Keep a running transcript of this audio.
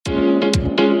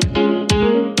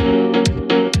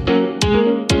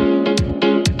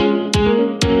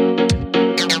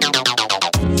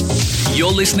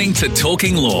listening to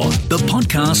Talking Law, the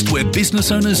podcast where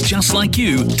business owners just like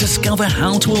you discover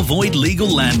how to avoid legal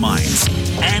landmines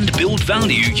and build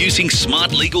value using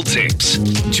smart legal tips.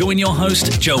 Join your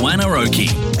host, Joanna Oakey,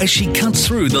 as she cuts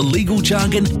through the legal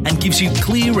jargon and gives you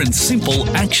clear and simple,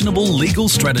 actionable legal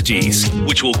strategies,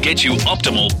 which will get you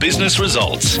optimal business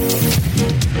results.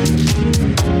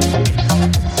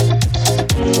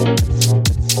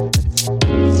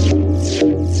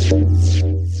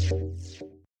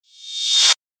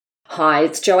 Hi,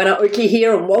 it's Joanna Oakey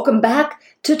here, and welcome back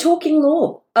to Talking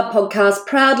Law, a podcast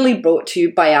proudly brought to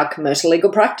you by our commercial legal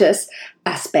practice,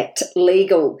 Aspect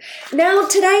Legal. Now,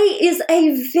 today is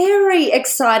a very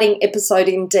exciting episode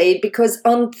indeed, because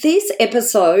on this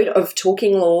episode of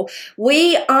Talking Law,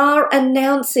 we are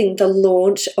announcing the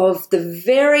launch of the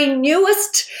very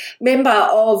newest member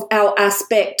of our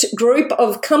Aspect group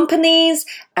of companies,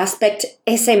 Aspect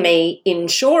SME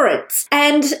Insurance.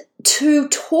 And to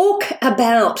talk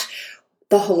about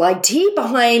the whole idea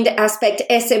behind Aspect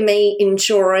SME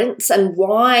Insurance and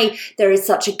why there is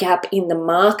such a gap in the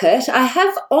market, I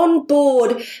have on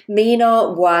board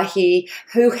Meena Wahi,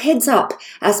 who heads up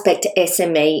Aspect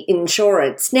SME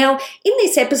Insurance. Now, in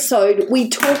this episode, we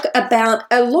talk about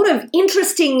a lot of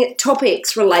interesting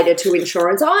topics related to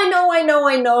insurance. I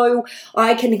know.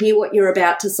 I can hear what you're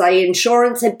about to say.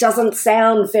 Insurance, it doesn't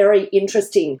sound very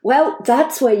interesting. Well,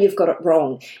 that's where you've got it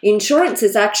wrong. Insurance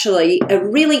is actually a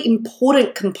really important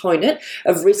component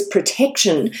of risk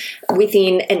protection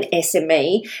within an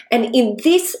SME. And in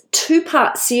this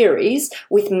two-part series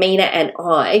with Meena and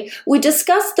I, we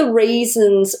discussed the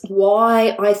reasons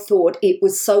why I thought it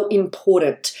was so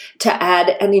important to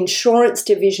add an insurance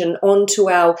division onto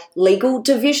our legal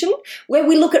division, where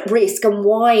we look at risk and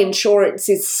why insurance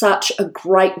is such a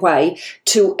great way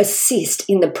to assist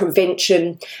in the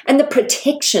prevention and the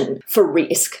protection for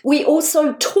risk. We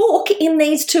also talk in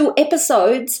these two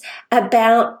episodes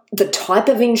about the type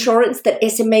of insurance that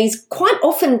SMEs quite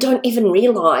often don't even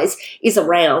realise is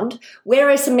around, where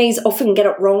SMEs often get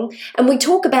it wrong, and we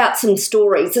talk about some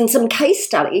stories and some case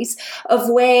studies of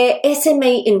where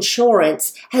SME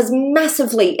insurance has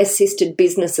massively assisted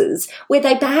businesses where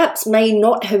they perhaps may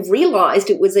not have realised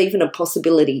it was even a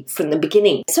possibility from the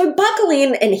beginning. So buckle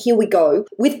in, and here we go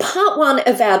with part one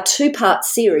of our two-part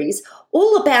series,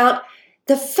 all about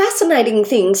the fascinating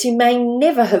things you may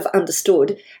never have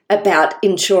understood about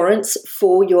insurance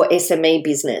for your SME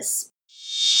business.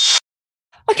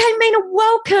 Okay, Meena,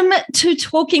 welcome to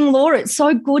Talking Law. It's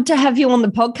so good to have you on the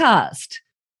podcast.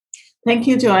 Thank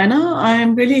you, Joanna.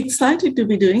 I'm really excited to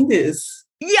be doing this.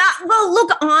 Yeah, well,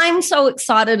 look, I'm so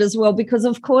excited as well because,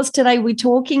 of course, today we're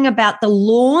talking about the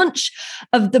launch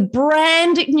of the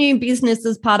brand new business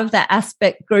as part of the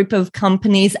Aspect group of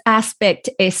companies, Aspect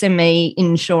SME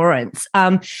Insurance.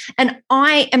 And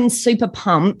I am super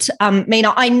pumped.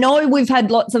 Meena, I know we've had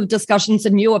lots of discussions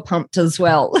and you are pumped as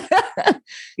well.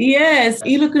 Yes,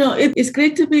 it's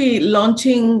great to be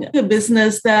launching a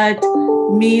business that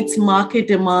meets market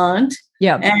demand.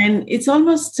 Yeah. And it's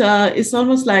almost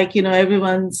like,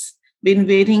 everyone's been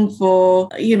waiting for,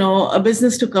 a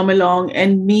business to come along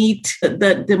and meet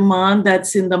the demand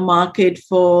that's in the market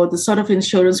for the sort of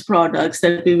insurance products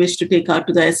that we wish to take out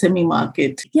to the SME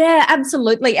market. Yeah,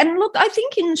 absolutely. And look, I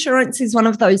think insurance is one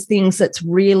of those things that's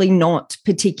really not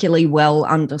particularly well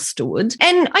understood.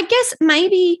 And I guess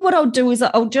maybe what I'll do is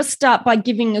I'll just start by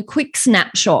giving a quick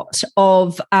snapshot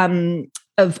of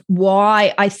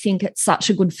why I think it's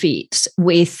such a good fit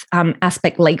with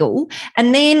Aspect Legal.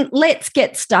 And then let's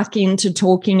get stuck into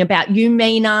talking about you,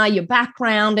 Meena, your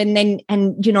background, and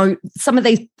some of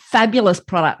these fabulous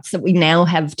products that we now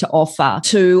have to offer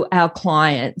to our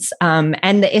clients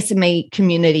and the SME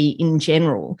community in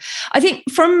general. I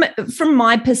think from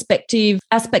my perspective,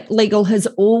 Aspect Legal has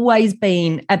always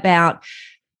been about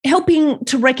helping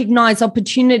to recognise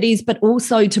opportunities, but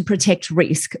also to protect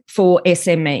risk for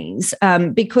SMEs.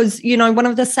 Because, one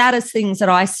of the saddest things that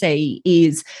I see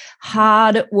is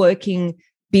hard-working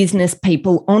business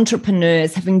people,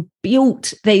 entrepreneurs, having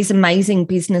built these amazing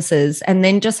businesses and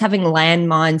then just having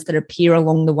landmines that appear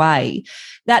along the way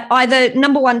that either,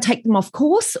 number one, take them off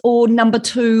course, or number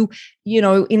two,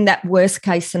 in that worst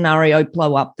case scenario,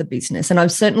 blow up the business. And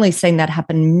I've certainly seen that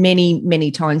happen many, many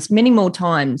times, many more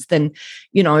times than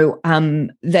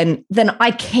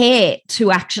I care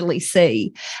to actually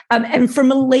see. And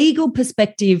from a legal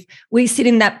perspective, we sit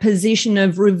in that position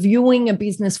of reviewing a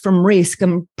business from risk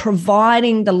and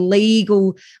providing the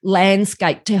legal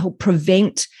landscape to help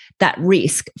prevent that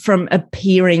risk from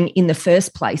appearing in the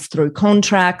first place through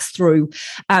contracts, through,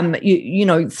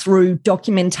 through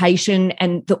documentation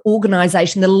and the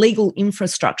organisation, the legal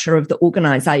infrastructure of the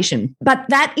organisation. But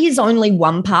that is only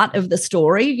one part of the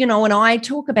story, and I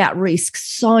talk about risk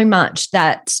so much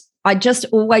that I just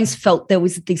always felt there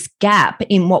was this gap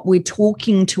in what we're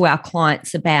talking to our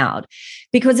clients about,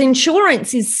 because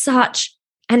insurance is such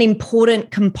an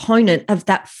important component of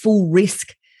that full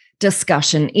risk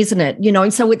discussion, isn't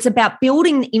it? So it's about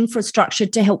building the infrastructure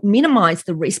to help minimize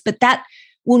the risk, but that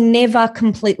will never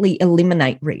completely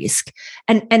eliminate risk.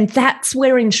 And that's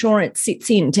where insurance sits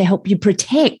in to help you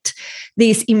protect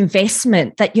this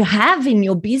investment that you have in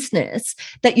your business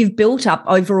that you've built up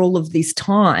over all of this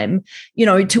time,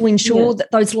 to ensure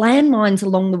that those landmines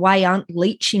along the way aren't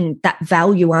leaching that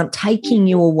value, aren't taking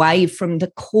you away from the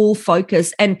core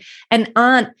focus and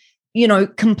aren't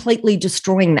completely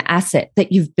destroying the asset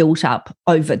that you've built up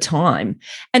over time.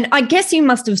 And I guess you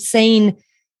must have seen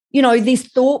this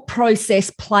thought process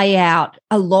play out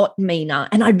a lot, Meena.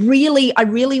 And I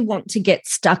really want to get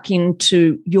stuck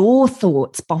into your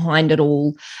thoughts behind it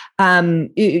all. But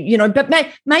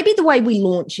maybe the way we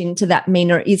launch into that,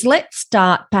 Meena, is let's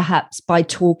start perhaps by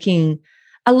talking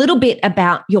a little bit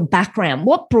about your background.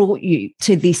 What brought you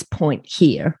to this point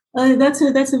here? That's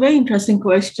a very interesting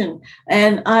question.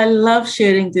 And I love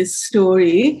sharing this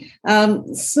story.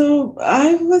 So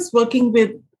I was working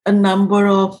with a number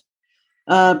of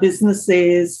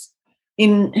businesses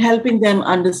in helping them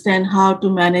understand how to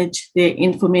manage their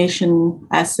information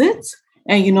assets.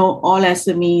 And, all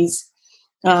SMEs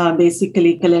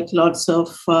basically collect lots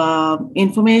of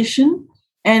information.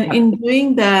 And in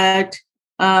doing that,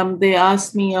 they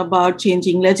asked me about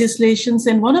changing legislations.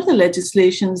 And one of the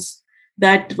legislations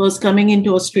that was coming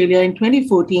into Australia in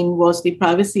 2014 was the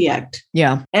Privacy Act.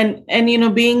 Yeah. And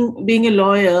being a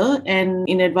lawyer and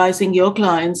in advising your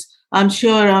clients, I'm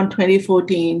sure around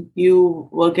 2014, you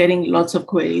were getting lots of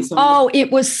queries.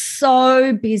 It was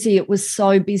so busy.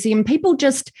 And people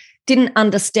just didn't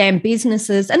understand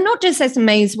businesses, and not just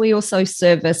SMEs. We also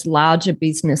service larger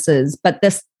businesses, but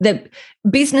the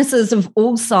businesses of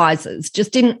all sizes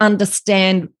just didn't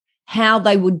understand how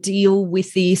they would deal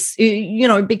with this,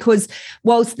 because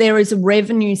whilst there is a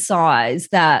revenue size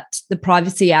that the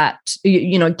Privacy Act,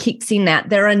 kicks in at,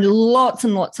 there are lots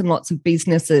and lots and lots of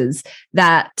businesses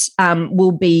that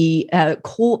will be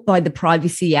caught by the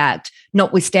Privacy Act,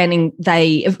 notwithstanding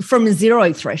they from a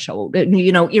zero threshold,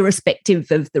 irrespective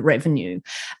of the revenue.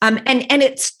 And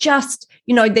it's just,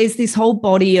 there's this whole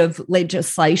body of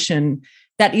legislation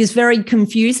that is very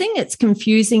confusing. It's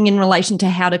confusing in relation to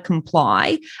how to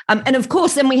comply. And of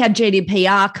course, then we had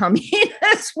GDPR come in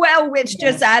as well, which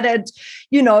just added,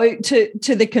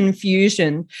 to the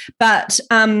confusion. But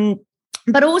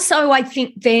also I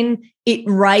think then it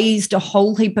raised a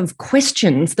whole heap of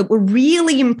questions that were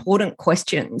really important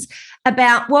questions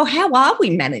about, well, how are we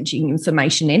managing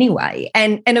information anyway?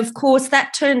 And of course,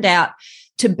 that turned out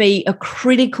to be a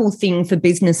critical thing for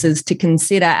businesses to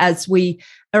consider as we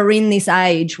are in this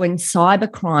age when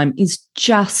cybercrime is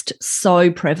just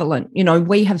so prevalent.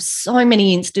 We have so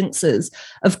many instances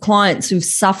of clients who've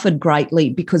suffered greatly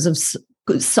because of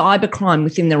cybercrime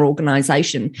within their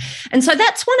organisation. And so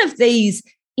that's one of these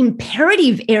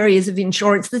imperative areas of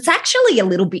insurance that's actually a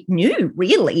little bit new,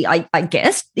 really, I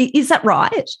guess. Is that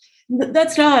right?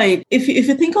 That's right. If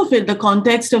you think of it, the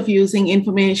context of using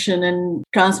information and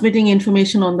transmitting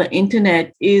information on the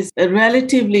internet is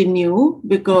relatively new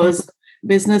because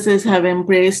businesses have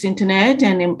embraced internet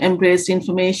and embraced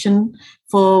information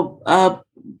for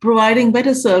providing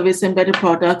better service and better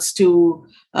products to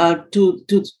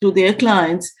their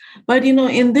clients. But,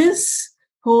 in this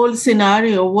whole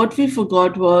scenario, what we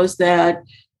forgot was that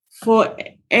for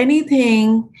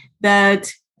anything that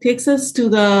takes us to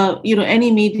the,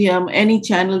 any medium, any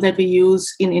channel that we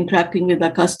use in interacting with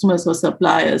our customers or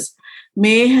suppliers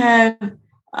may have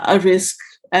a risk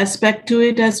aspect to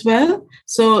it as well.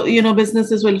 So,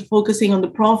 businesses were focusing on the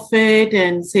profit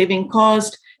and saving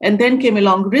cost, and then came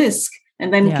along risk,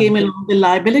 and then came along the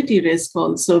liability risk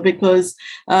also, because,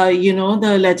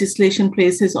 the legislation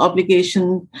places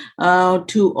obligation on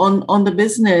the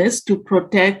business to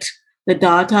protect the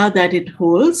data that it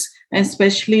holds, and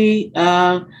especially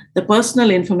the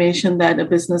personal information that a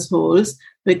business holds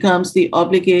becomes the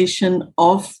obligation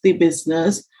of the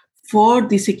business for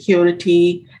the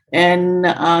security and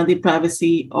the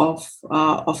privacy of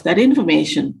that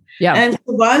information. Yeah. And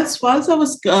whilst I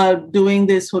was doing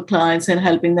this for clients and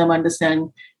helping them understand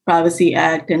Privacy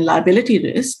Act and liability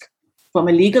risk from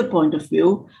a legal point of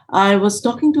view, I was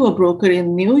talking to a broker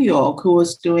in New York who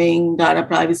was doing data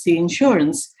privacy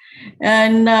insurance.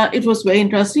 And it was very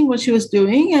interesting what she was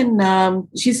doing. And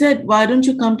she said, why don't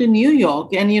you come to New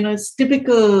York? And, it's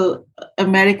typical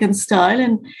American style.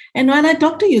 And when I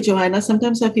talk to you, Joanna,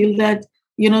 sometimes I feel that,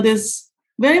 there's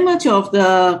very much of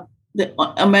the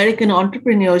American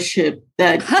entrepreneurship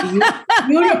that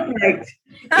you reflect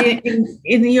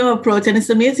in your approach. And it's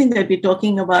amazing that we're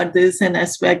talking about this and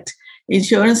aspect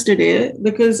insurance today,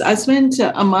 because I spent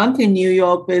a month in New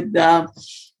York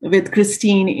with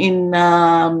Christine in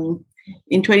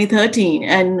 2013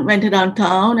 and went around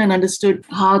town and understood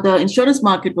how the insurance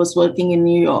market was working in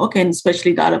New York, and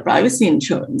especially data privacy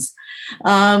insurance.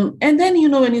 And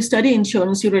then, when you study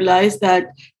insurance, you realize that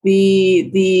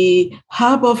the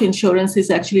hub of insurance is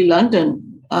actually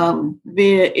London,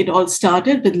 where it all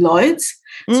started with Lloyd's.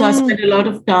 So I spent a lot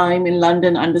of time in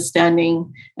London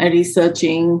understanding and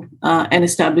researching and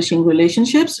establishing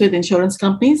relationships with insurance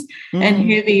companies. And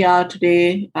here we are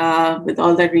today with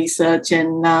all that research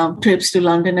and trips to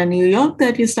London and New York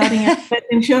that we're starting with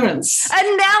insurance.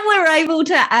 And now we're able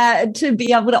to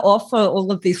be able to offer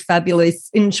all of this fabulous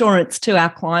insurance to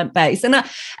our client base. And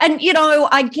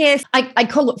I guess I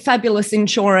call it fabulous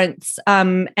insurance.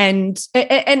 And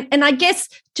I guess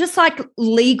just like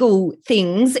legal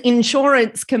things,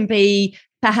 insurance can be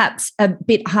perhaps a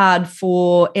bit hard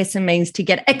for SMEs to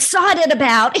get excited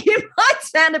about. It might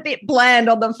sound a bit bland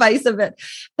on the face of it,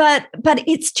 but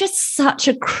it's just such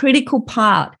a critical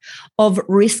part of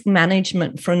risk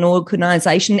management for an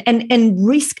organisation, and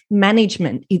risk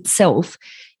management itself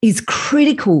is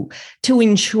critical to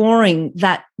ensuring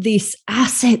that this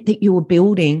asset that you're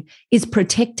building is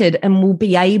protected and will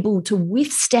be able to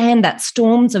withstand that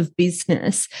storms of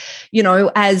business,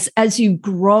 as you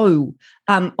grow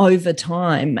over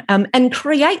time, and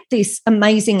create this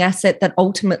amazing asset that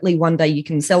ultimately one day you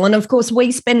can sell. And of course,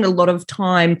 we spend a lot of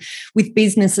time with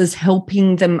businesses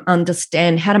helping them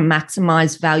understand how to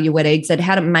maximize value at exit,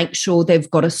 how to make sure they've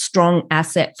got a strong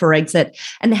asset for exit,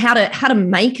 and how to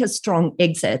make a strong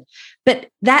exit. But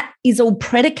that is all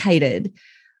predicated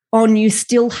on you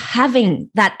still having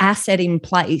that asset in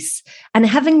place and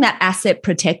having that asset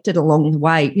protected along the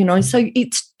way, so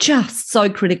it's just so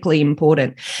critically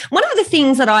important. One of the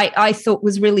things that I thought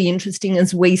was really interesting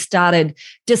as we started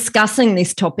discussing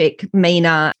this topic,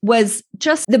 Meena, was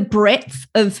just the breadth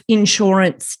of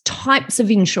insurance, types of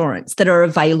insurance that are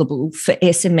available for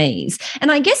SMEs.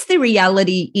 And I guess the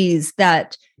reality is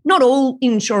that not all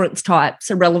insurance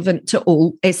types are relevant to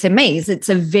all SMEs. It's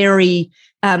a very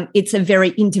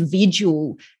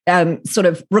individual sort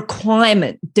of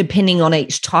requirement depending on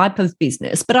each type of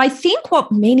business. But I think what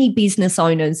many business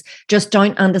owners just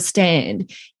don't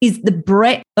understand is the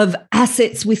breadth of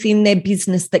assets within their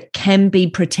business that can be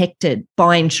protected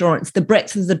by insurance, the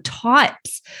breadth of the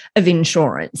types of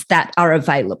insurance that are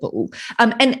available.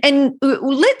 And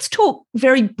let's talk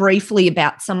very briefly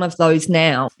about some of those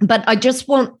now. But I just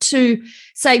want to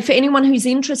say, for anyone who's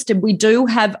interested, we do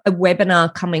have a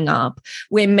webinar coming up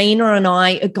where Meena and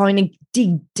I are going to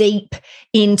dig deep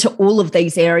into all of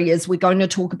these areas. We're going to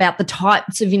talk about the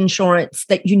types of insurance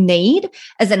that you need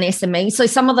as an SME. So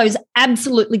some of those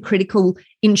absolutely critical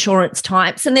insurance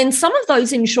types, and then some of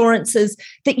those insurances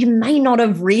that you may not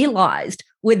have realised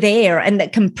were there and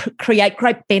that can create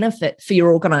great benefit for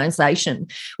your organisation.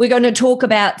 We're going to talk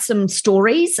about some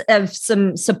stories of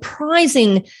some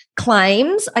surprising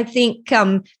claims. I think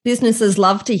businesses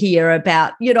love to hear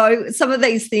about, some of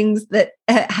these things that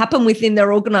happen within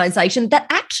their organisation that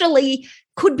actually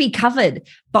could be covered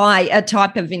by a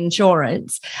type of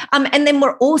insurance. And then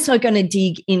we're also going to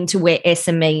dig into where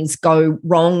SMEs go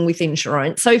wrong with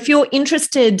insurance. So if you're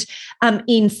interested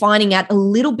in finding out a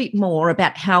little bit more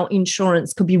about how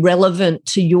insurance could be relevant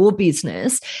to your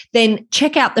business, then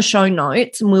check out the show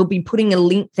notes and we'll be putting a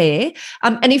link there.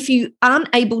 And if you aren't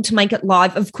able to make it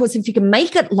live, of course, if you can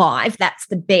make it live, that's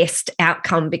the best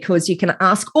outcome, because you can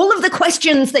ask all of the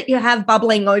questions that you have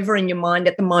bubbling over in your mind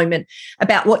at the moment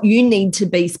about what you need to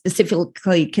be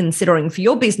specifically considering for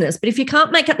your business. But if you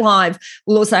can't make it live,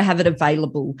 we'll also have it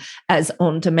available as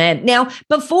on demand. Now,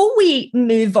 before we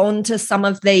move on to some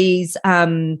of these,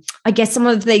 some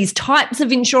of these types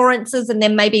of insurances, and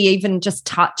then maybe even just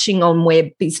touching on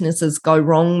where businesses go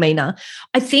wrong, Meena,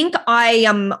 I think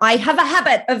I have a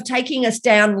habit of taking us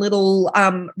down little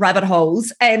rabbit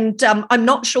holes, and I'm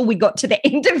not sure we got to the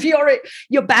end of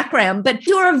your background, but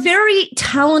you're a very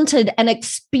talented and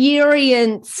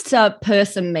experienced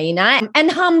person, Meena,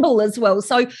 and humble as well.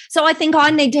 So I think I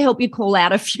need to help you call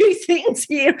out a few things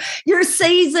here. You're a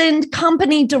seasoned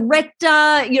company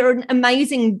director. You're an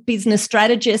amazing business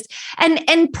strategist.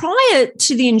 And prior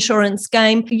to the insurance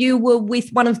game, you were with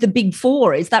one of the big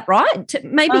four. Is that right?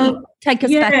 Maybe take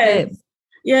us back there.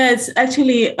 Yeah, it's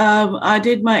actually, I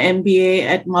did my MBA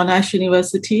at Monash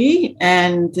University,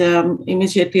 and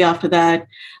immediately after that,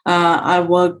 I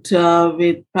worked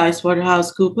with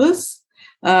PricewaterhouseCoopers.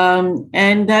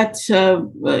 And that,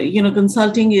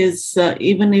 consulting is,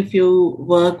 even if you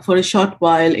work for a short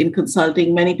while in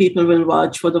consulting, many people will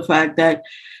vouch for the fact that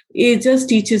it just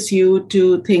teaches you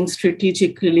to think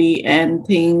strategically and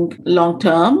think long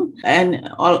term and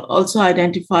also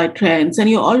identify trends. And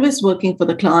you're always working for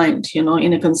the client, in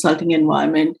a consulting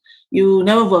environment. You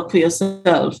never work for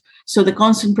yourself. So the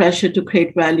constant pressure to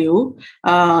create value,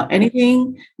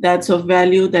 anything that's of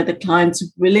value that the client's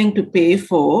willing to pay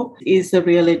for is the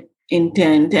real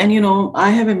intent. And, I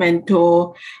have a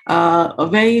mentor, a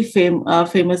very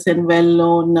famous and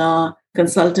well-known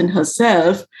consultant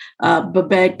herself,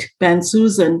 Babette Van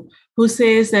Susan, who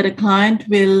says that a client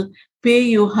will pay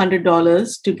you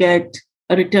 $100 to get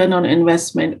a return on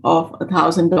investment of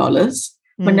 $1,000,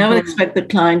 but never expect the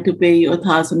client to pay you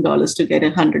 $1,000 to get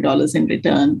 $100 in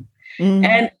return.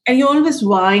 And you're always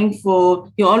vying for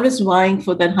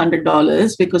that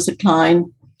 $100 because the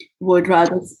client would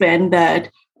rather spend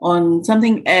that on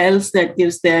something else that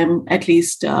gives them at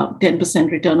least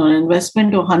 10% return on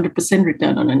investment or 100%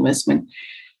 return on investment.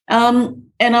 And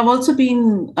I've also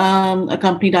been a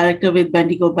company director with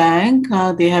Bendigo Bank.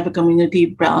 They have a community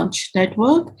branch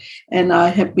network. And I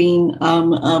have been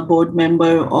a board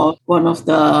member of one of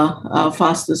the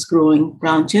fastest growing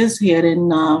branches here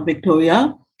in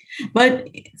Victoria. But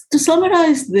to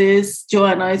summarize this,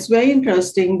 Joanna, it's very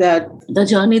interesting that the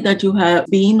journey that you have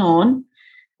been on,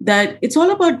 that it's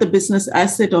all about the business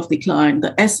asset of the client.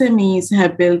 The SMEs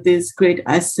have built these great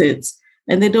assets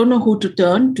and they don't know who to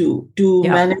turn to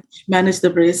manage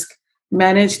the risk,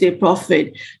 manage their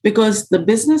profit, because the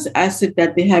business asset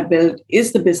that they have built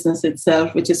is the business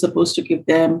itself, which is supposed to give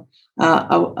them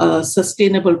a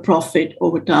sustainable profit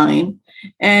over time.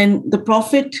 And the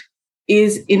profit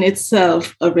is in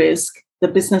itself a risk. The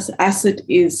business asset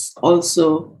is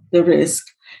also the risk.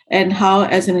 And how,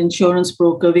 as an insurance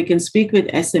broker, we can speak with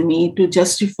SME to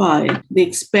justify the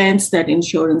expense that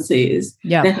insurance is,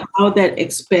 that how that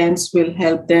expense will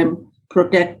help them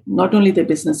protect not only the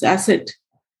business asset,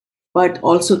 but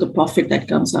also the profit that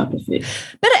comes out of it.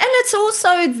 And it's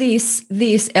also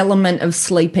this element of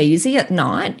sleep easy at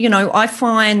night. I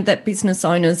find that business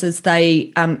owners, as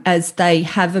they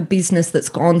have a business that's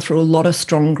gone through a lot of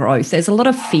strong growth, there's a lot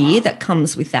of fear that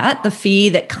comes with that. The fear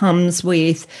that comes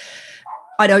with,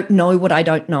 I don't know what I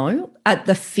don't know, at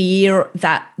the fear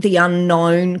that the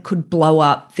unknown could blow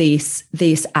up this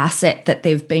asset that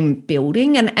they've been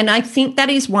building. And I think that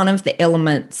is one of the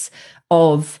elements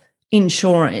of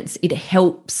insurance. It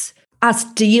helps us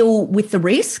deal with the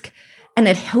risk and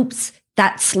it helps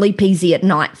that sleep easy at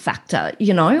night factor,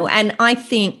 and I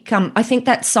think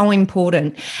that's so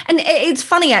important. And it's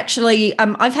funny, actually,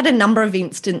 I've had a number of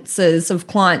instances of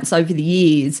clients over the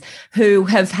years who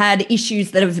have had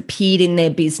issues that have appeared in their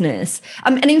business.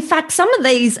 And in fact, some of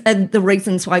these are the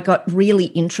reasons why I got really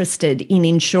interested in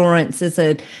insurance as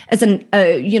an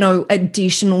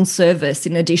additional service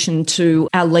in addition to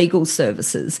our legal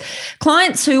services.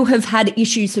 Clients who have had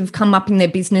issues have come up in their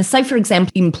business, say, for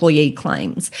example, employee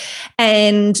claims.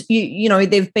 And,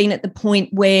 they've been at the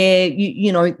point where,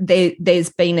 there's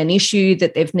been an issue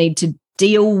that they've need to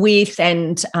deal with.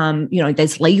 And,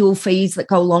 there's legal fees that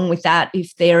go along with that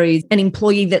if there is an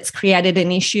employee that's created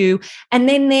an issue. And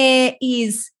then there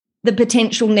is the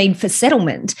potential need for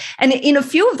settlement. And in a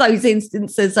few of those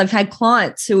instances, I've had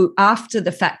clients who, after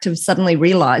the fact, have suddenly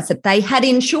realised that they had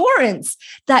insurance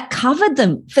that covered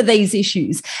them for these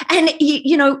issues. And,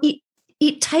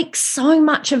 it takes so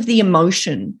much of the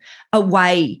emotion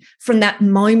away from that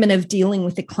moment of dealing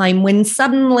with a claim when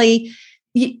suddenly,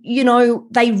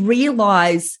 they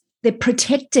realise they're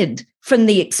protected from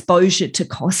the exposure to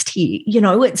cost here.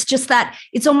 It's just that,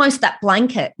 it's almost that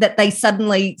blanket that they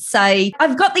suddenly say,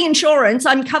 I've got the insurance,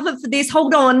 I'm covered for this,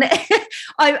 hold on.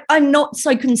 I'm not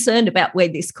so concerned about where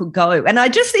this could go. And I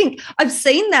just think I've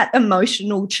seen that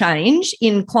emotional change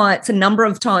in clients a number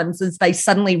of times as they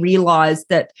suddenly realise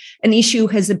that an issue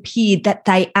has appeared that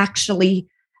they actually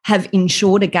have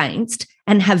insured against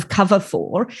and have cover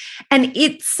for. And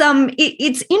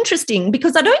it's interesting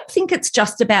because I don't think it's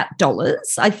just about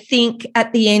dollars. I think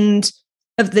at the end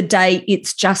of the day,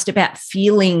 it's just about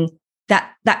feeling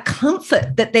that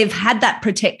comfort that they've had that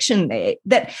protection there,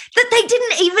 that they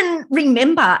didn't even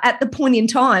remember at the point in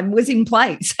time was in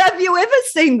place. Have you ever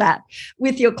seen that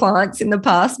with your clients in the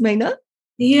past, Meena?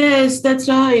 Yes, that's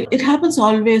right. It happens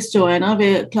always, Joanna,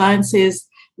 where client says,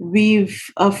 we've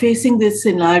are facing this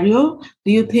scenario,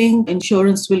 do you think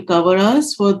insurance will cover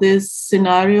us for this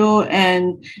scenario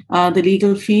and the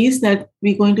legal fees that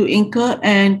we're going to incur?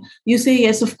 And you say,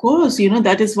 yes, of course,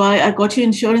 that is why I got you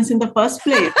insurance in the first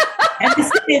place. And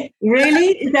I say,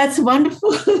 really? That's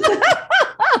wonderful.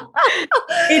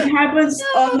 It happens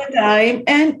all the time.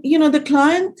 And,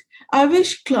 I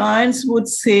wish clients would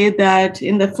say that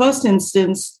in the first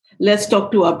instance, let's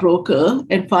talk to our broker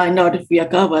and find out if we are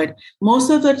covered. Most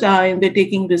of the time, they're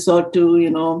taking resort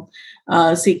to,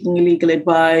 seeking legal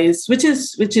advice, which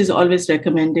is always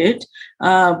recommended.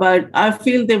 But I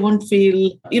feel they wouldn't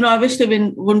feel, I wish they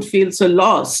wouldn't feel so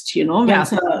lost,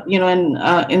 when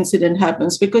an incident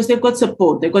happens, because they've got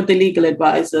support. They've got the legal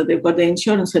advisor, they've got the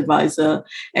insurance advisor.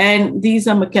 And these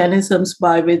are mechanisms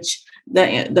by which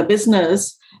the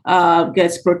business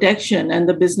gets protection and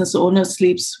the business owner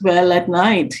sleeps well at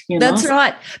night. That's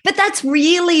right. But that's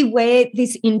really where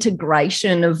this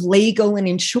integration of legal and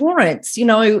insurance,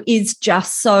 is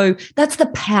just so, that's the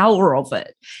power of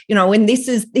it. And this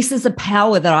is a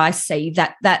power that I see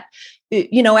that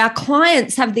our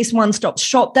clients have this one-stop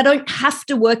shop. They don't have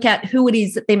to work out who it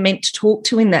is that they're meant to talk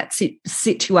to in that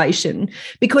situation,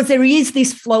 because there is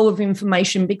this flow of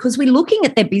information, because we're looking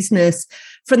at their business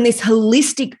from this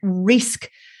holistic risk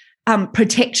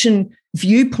protection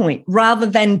viewpoint, rather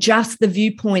than just the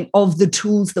viewpoint of the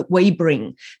tools that we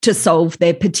bring to solve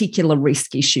their particular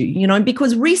risk issue,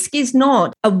 because risk is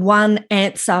not a one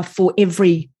answer for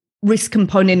every risk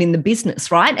component in the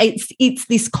business, right? It's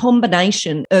this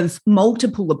combination of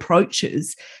multiple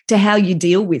approaches to how you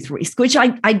deal with risk, which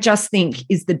I just think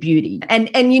is the beauty.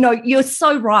 And you're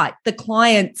so right. The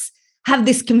clients have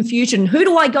this confusion. Who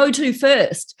do I go to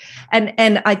first?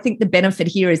 And I think the benefit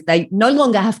here is they no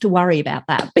longer have to worry about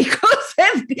that, because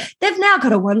they've now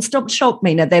got a one-stop shop,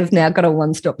 Meena. They've now got a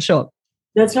one-stop shop.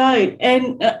 That's right.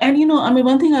 And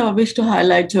one thing I wish to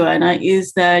highlight, Joanna,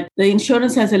 is that the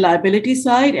insurance has a liability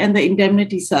side and the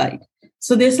indemnity side.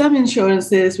 So there's some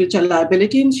insurances which are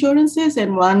liability insurances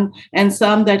and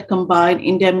some that combine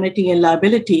indemnity and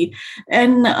liability.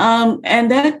 And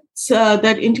that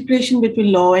integration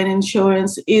between law and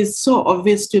insurance is so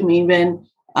obvious to me when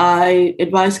I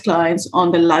advise clients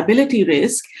on the liability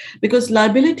risk, because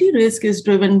liability risk is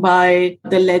driven by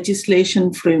the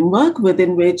legislation framework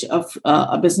within which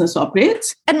a business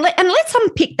operates. And let's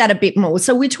unpick that a bit more.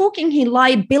 So we're talking here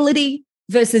liability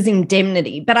versus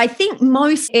indemnity. But I think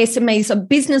most SMEs or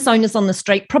business owners on the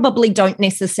street probably don't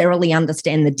necessarily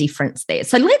understand the difference there.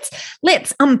 So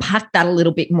let's unpack that a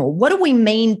little bit more. What do we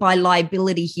mean by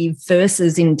liability here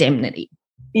versus indemnity?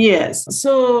 Yes.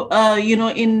 So,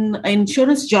 in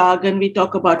insurance jargon, we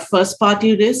talk about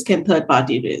first-party risk and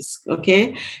third-party risk,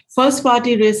 okay?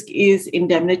 First-party risk is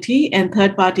indemnity and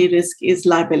third-party risk is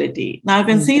liability. Now, I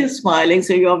can see you smiling,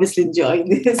 so you're obviously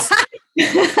enjoying this.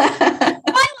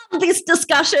 This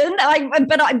discussion,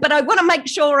 but I want to make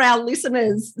sure our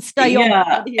listeners stay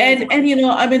on.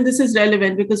 And this is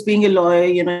relevant because being a lawyer,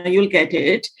 you'll get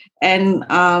it. And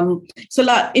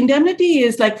indemnity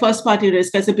is like first party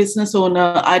risk. As a business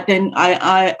owner,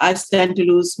 I stand to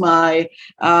lose my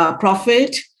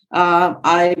profit.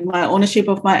 My ownership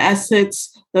of my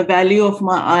assets, the value of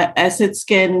my assets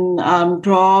can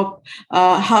drop.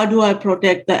 How do I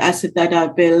protect the asset that I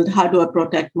build? How do I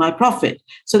protect my profit?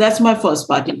 So that's my first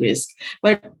party risk.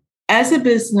 But as a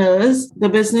business, the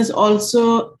business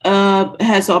also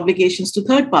has obligations to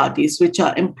third parties, which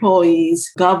are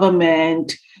employees,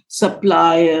 government,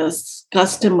 suppliers,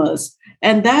 customers.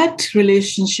 And that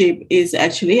relationship is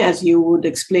actually, as you would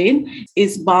explain,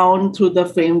 is bound through the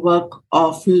framework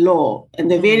of law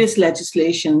and the various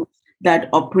legislation that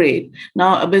operate.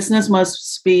 Now, a business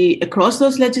must be across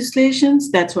those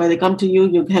legislations. That's why they come to you.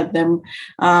 You help them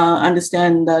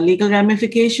understand the legal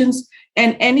ramifications.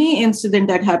 And any incident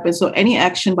that happens or any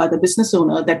action by the business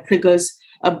owner that triggers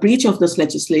a breach of those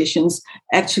legislations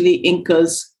actually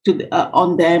incurs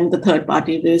on them the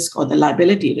third-party risk or the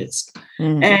liability risk.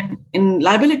 Mm-hmm. And in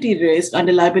liability risk,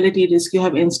 under liability risk, you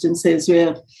have instances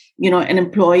where, an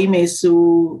employee may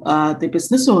sue the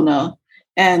business owner,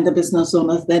 and the business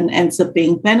owner then ends up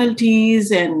paying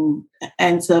penalties and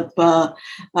ends up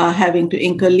having to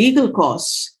incur legal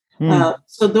costs.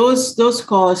 So those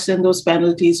costs and those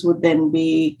penalties would then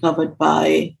be covered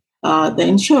by the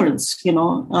insurance,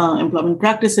 employment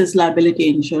practices, liability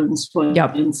insurance, for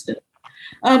instance.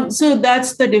 So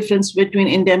that's the difference between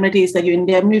indemnity, is that you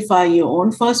indemnify your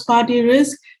own first party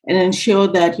risk and ensure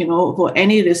that, for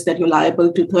any risk that you're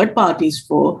liable to third parties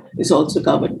for is also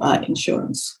covered by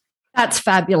insurance. That's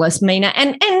fabulous, Meena.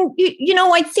 And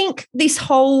I think this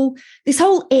whole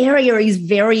area is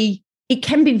very it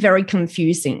can be very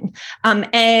confusing.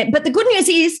 But the good news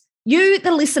is, you,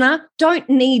 the listener, don't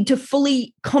need to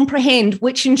fully comprehend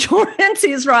which insurance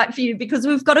is right for you, because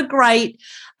we've got a great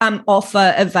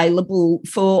offer available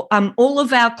for all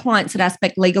of our clients at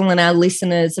Aspect Legal and our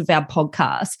listeners of our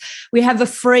podcast. We have a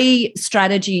free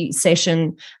strategy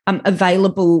session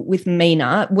available with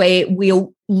Meena, where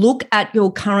we'll look at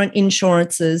your current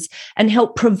insurances and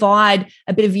help provide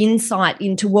a bit of insight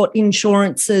into what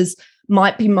insurances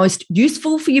might be most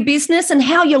useful for your business and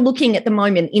how you're looking at the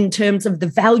moment in terms of the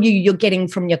value you're getting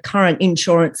from your current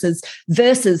insurances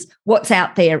versus what's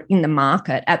out there in the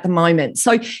market at the moment.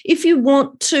 So if you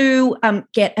want to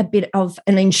get a bit of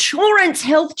an insurance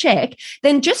health check,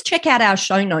 then just check out our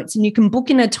show notes and you can book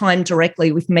in a time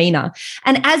directly with Meena.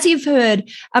 And as you've heard,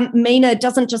 Meena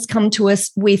doesn't just come to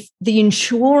us with the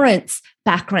insurance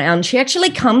background. She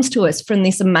actually comes to us from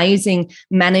this amazing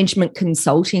management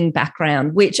consulting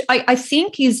background, which I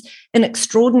think is an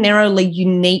extraordinarily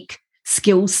unique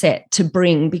skill set to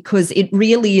bring, because it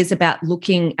really is about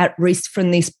looking at risk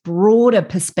from this broader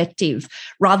perspective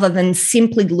rather than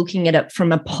simply looking at it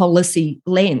from a policy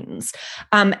lens.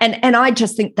 And I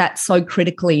just think that's so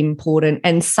critically important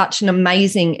and such an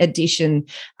amazing addition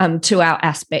to our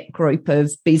Aspect group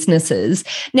of businesses.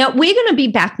 Now, we're going to be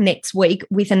back next week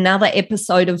with another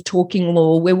episode of Talking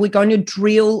Law, where we're going to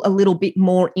drill a little bit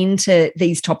more into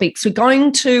these topics. We're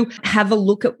going to have a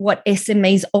look at what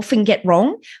SMEs often get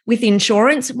wrong with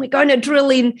insurance. We're going to drill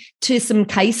into some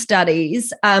case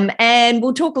studies and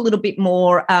we'll talk a little bit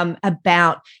more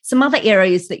about some other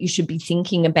areas that you should be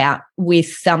thinking about with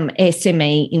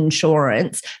SME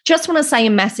insurance. Just want to say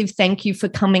a massive thank you for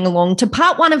coming along to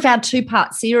part one of our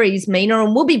two-part series, Meena,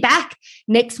 and we'll be back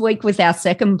next week with our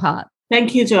second part.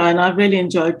 Thank you, Joanna. I've really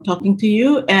enjoyed talking to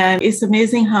you. And it's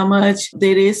amazing how much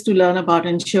there is to learn about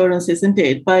insurance, isn't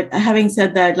it? But having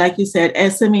said that, like you said,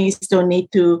 SMEs don't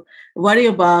need to worry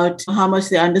about how much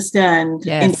they understand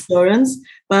insurance.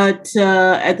 But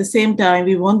at the same time,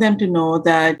 we want them to know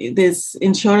that there's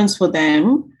insurance for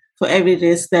them for every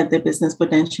risk that their business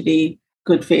potentially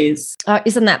could face.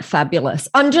 Isn't that fabulous?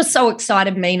 I'm just so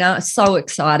excited, Meena. So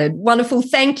excited. Wonderful.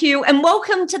 Thank you. And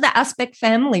welcome to the Aspect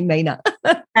family, Meena.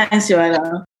 Thanks,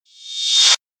 Joanna.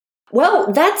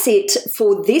 Well, that's it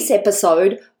for this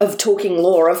episode of Talking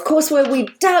Law, of course, where we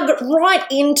dug right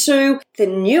into the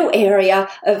new area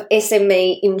of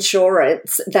SME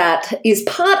insurance that is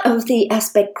part of the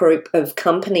Aspect group of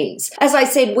companies. As I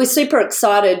said, we're super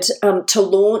excited to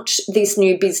launch this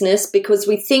new business because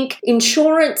we think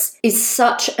insurance is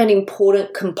such an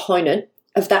important component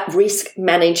of that risk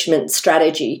management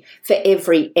strategy for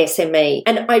every SME.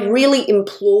 And I really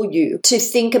implore you to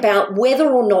think about whether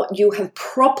or not you have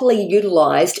properly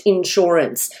utilised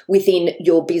insurance within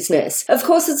your business. Of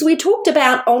course, as we talked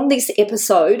about on this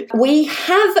episode, we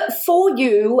have for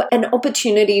you an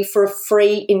opportunity for a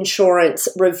free insurance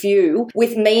review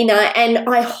with Meena, and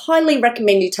I highly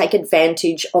recommend you take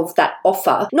advantage of that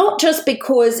offer, not just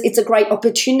because it's a great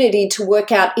opportunity to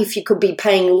work out if you could be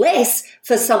paying less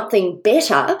for something better,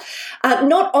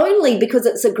 not only because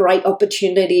it's a great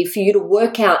opportunity for you to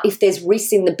work out if there's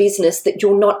risks in the business that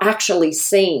you're not actually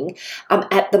seeing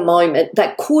at the moment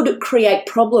that could create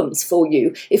problems for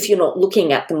you if you're not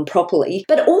looking at them properly,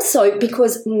 but also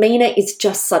because Meena is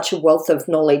just such a wealth of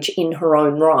knowledge in her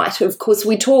own right. Of course,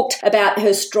 we talked about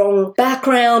her strong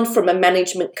background from a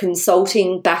management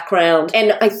consulting background,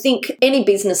 and I think any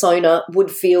business owner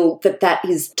would feel that that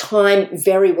is time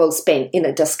very well spent in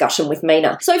a discussion with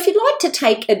Meena. So if you'd like to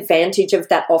take advantage of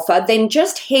that offer, then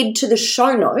just head to the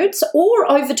show notes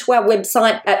or over to our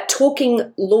website at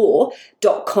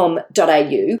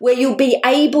talkinglaw.com.au, where you'll be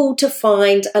able to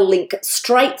find a link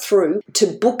straight through to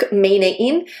book Meena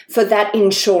in for that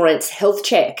insurance health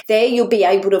check. There you'll be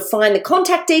able to find the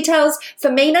contact details for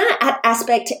Meena at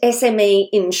Aspect SME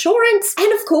Insurance,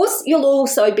 and of course you'll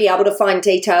also be able to find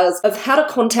details of how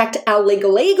to contact our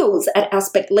legal eagles at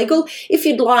Aspect Legal if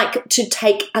you'd like to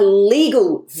take a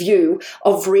legal view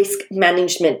of risk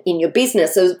management in your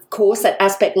business. Of course, at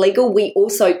Aspect Legal, we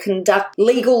also conduct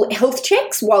legal health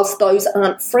checks. Whilst those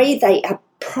aren't free, they are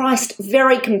priced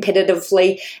very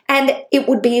competitively, and it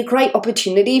would be a great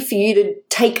opportunity for you to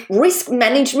take risk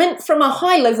management from a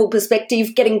high level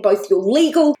perspective, getting both your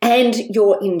legal and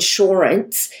your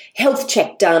insurance health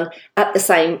check done at the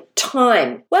same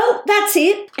time. Well, that's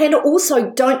it. And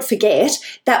also don't forget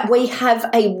that we have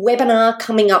a webinar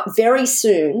coming up very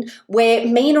soon where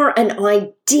Meena and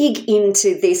I dig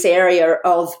into this area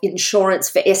of insurance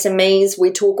for SMEs.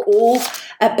 We talk all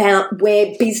about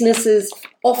where businesses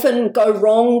often go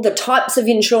wrong, the types of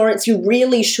insurance you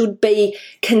really should be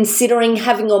considering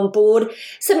having on board,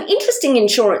 some interesting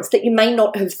insurance that you may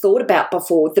not have thought about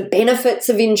before, the benefits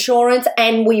of insurance,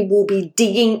 and we will be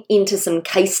digging into some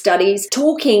case studies,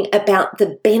 talking about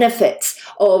the benefits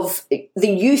of the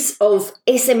use of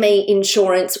SME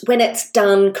insurance when it's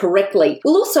done correctly.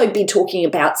 We'll also be talking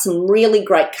about some really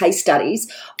great case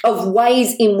studies of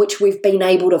ways in which we've been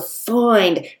able to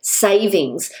find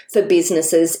savings for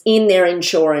businesses in their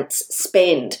insurance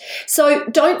spend. So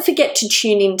don't forget to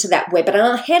tune into that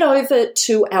webinar. Head over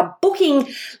to our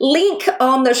booking link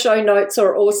on the show notes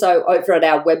or also over at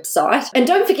our website. And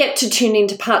don't forget to tune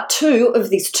into part 2 of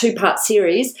this 2-part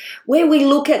series where we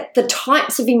look at the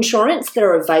types of insurance that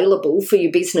are available for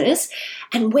your business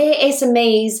and where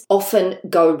SMEs often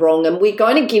go wrong. And we're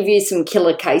going to give you some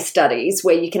killer case studies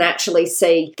where you can actually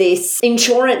see this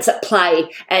insurance at play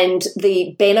and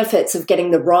the benefits of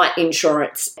getting the right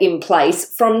insurance in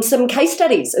place from some case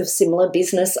studies of similar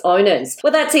business owners.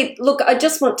 Well, that's it. Look, I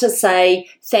just want to say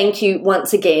thank you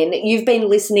once again. You've been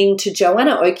listening to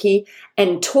Joanna Oakey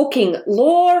and Talking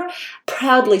Law,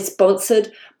 proudly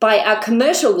sponsored by our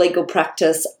commercial legal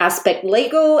practice, Aspect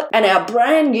Legal, and our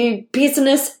brand new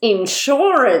business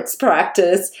insurance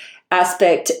practice,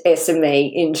 Aspect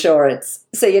SME Insurance.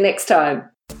 See you next time.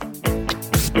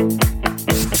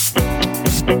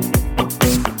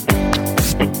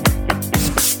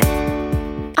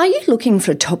 Are you looking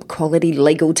for a top quality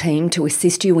legal team to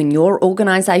assist you in your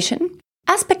organisation?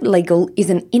 Aspect Legal is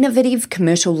an innovative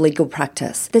commercial legal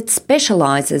practice that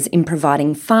specialises in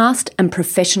providing fast and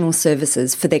professional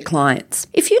services for their clients.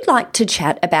 If you'd like to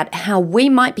chat about how we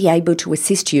might be able to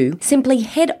assist you, simply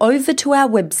head over to our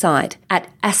website at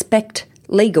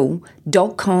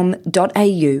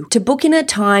aspectlegal.com.au to book in a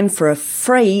time for a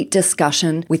free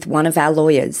discussion with one of our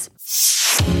lawyers.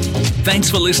 Thanks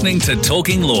for listening to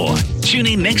Talking Law. Tune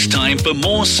in next time for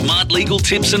more smart legal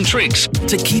tips and tricks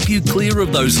to keep you clear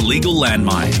of those legal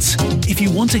landmines. If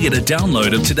you want to get a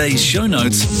download of today's show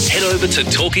notes, head over to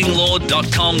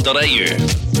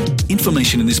talkinglaw.com.au.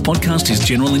 Information in this podcast is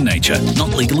general in nature, not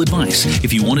legal advice.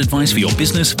 If you want advice for your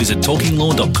business, visit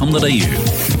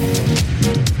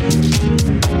talkinglaw.com.au.